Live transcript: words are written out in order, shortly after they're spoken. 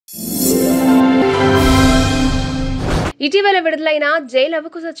ఇటీవల విడుదలైన జైల్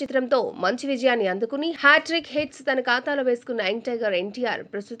అవకుశ చిత్రంతో మంచి విజయాన్ని అందుకుని హ్యాట్రిక్ హిట్స్ తన ఖాతాలో వేసుకున్న యంగ్ టైగర్ ఎన్టీఆర్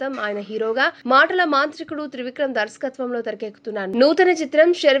ప్రస్తుతం ఆయన హీరోగా మాటల మాంత్రికుడు త్రివిక్రమ్ దర్శకత్వంలో తెరకెక్కుతున్న నూతన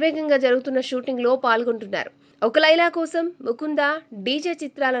చిత్రం శరవేగంగా జరుగుతున్న షూటింగ్ లో పాల్గొంటున్నారు. ఒక లైలా కోసం ముకుంద డీజే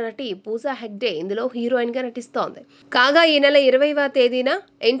చిత్రాల నటి పూజా హెగ్డే ఇందులో హీరోయిన్ గా నటిస్తోంది. కాగా ఈ నెల 20వ తేదీన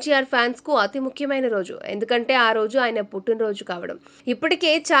ఎన్టీఆర్ ఫ్యాన్స్ కు అతి ముఖ్యమైన రోజు. ఎందుకంటే ఆ రోజు ఆయన పుట్టినరోజు కావడం.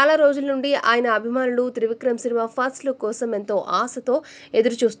 ఇప్పటికే చాలా రోజుల నుండి ఆయన అభిమానులు త్రివిక్రమ్ సినిమా ఫస్ట్ లుక్ కోసం ఎంతో ఆశతో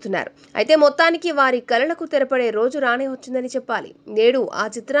ఎదురు చూస్తున్నారు. అయితే మొత్తానికి వారి కలలకు తెరపడే రోజు రానే వచ్చిందని చెప్పాలి. నేడు ఆ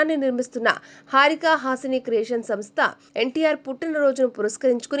చిత్రాన్ని నిర్మిస్తున్న హారిక హాసిని క్రియేషన్ సంస్థ ఎన్టీఆర్ పుట్టినరోజును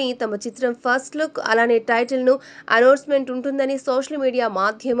పురస్కరించుకుని తమ చిత్రం ఫస్ట్ లుక్ అలానే టైటిల్ అనౌన్స్మెంట్ ఉంటుందని సోషల్ మీడియా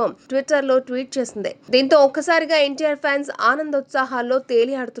మాధ్యమం ట్విట్టర్ లో ట్వీట్ చేసింది. దీంతో ఒక్కసారిగా ఎన్టీఆర్ ఫ్యాన్స్ ఆనందోత్సాహాల్లో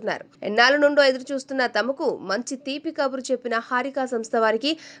తేలియాడుతున్నారు. ఎన్నాళ్ళ నుండో ఎదురు చూస్తున్న తమకు మంచి తీపి కబురు చెప్పిన హారిక సంస్థ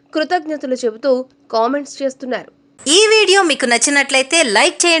వారికి కృతజ్ఞతలు చెబుతూ కామెంట్స్ చేస్తున్నారు. ఈ వీడియో మీకు నచ్చినట్లయితే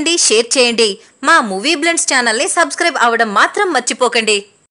లైక్ చేయండి, షేర్ చేయండి. మా మూవీ బ్లెండ్స్ ఛానల్ ని సబ్స్క్రైబ్ అవ్వడం మాత్రం మర్చిపోకండి.